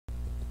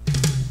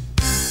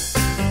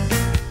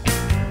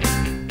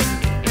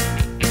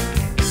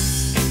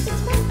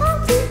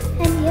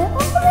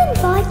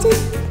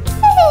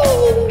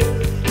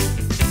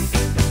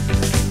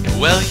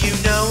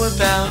know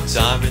about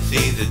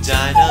Dorothy the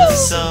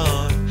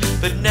dinosaur,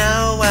 but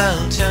now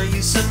I'll tell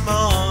you some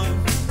more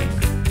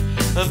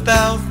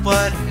about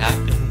what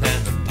happened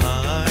at the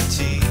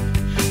party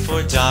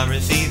for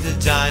Dorothy the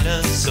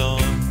dinosaur.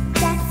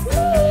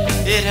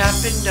 It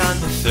happened on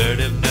the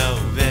 3rd of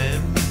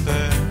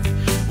November,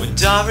 when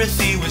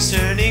Dorothy was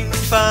turning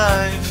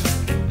 5.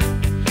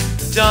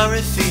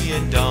 Dorothy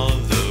and all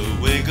the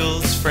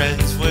Wiggles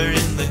friends were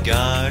in the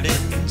garden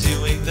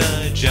doing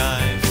the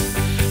jive.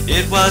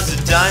 It was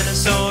a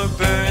dinosaur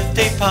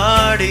birthday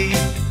party.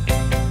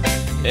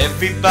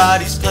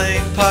 Everybody's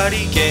playing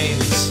party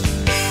games.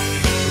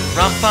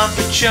 Romp, pomp,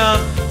 and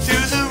chomp,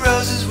 through the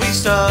roses we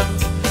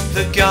stomped.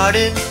 The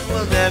garden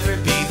will never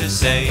be the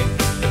same.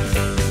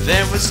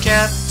 There was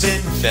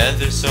Captain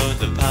Feathersword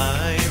the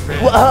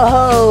pirate.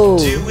 Whoa!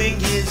 Doing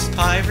his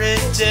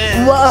pirate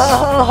dance.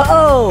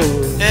 Whoa!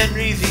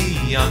 Henry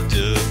the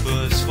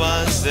octopus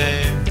was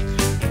there,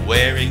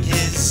 wearing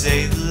his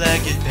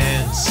 8-legged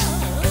pants.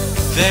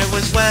 There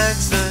was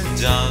Wags the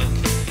dog,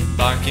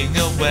 barking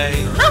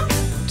away,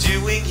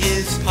 doing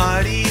his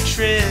party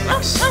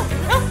tricks.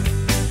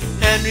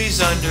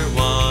 Henry's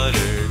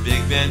underwater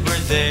big band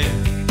were there,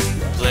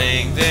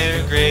 playing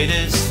their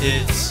greatest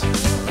hits.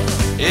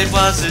 It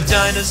was a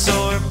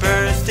dinosaur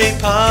birthday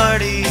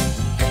party.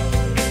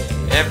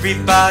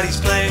 Everybody's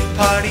playing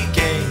party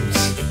games.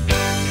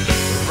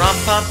 Romp,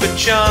 pomp, and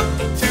chomp,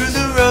 through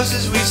the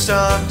roses we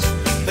stomped.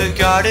 The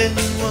garden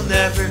will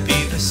never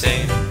be the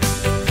same.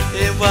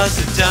 It was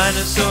a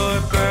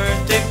dinosaur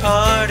birthday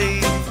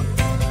party.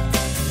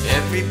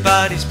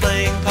 Everybody's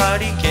playing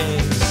party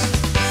games.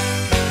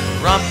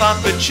 Romp,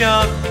 pomp, and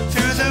chomp,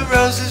 through the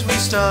roses we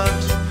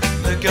stomped.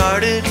 The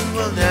garden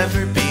will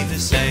never be the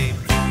same.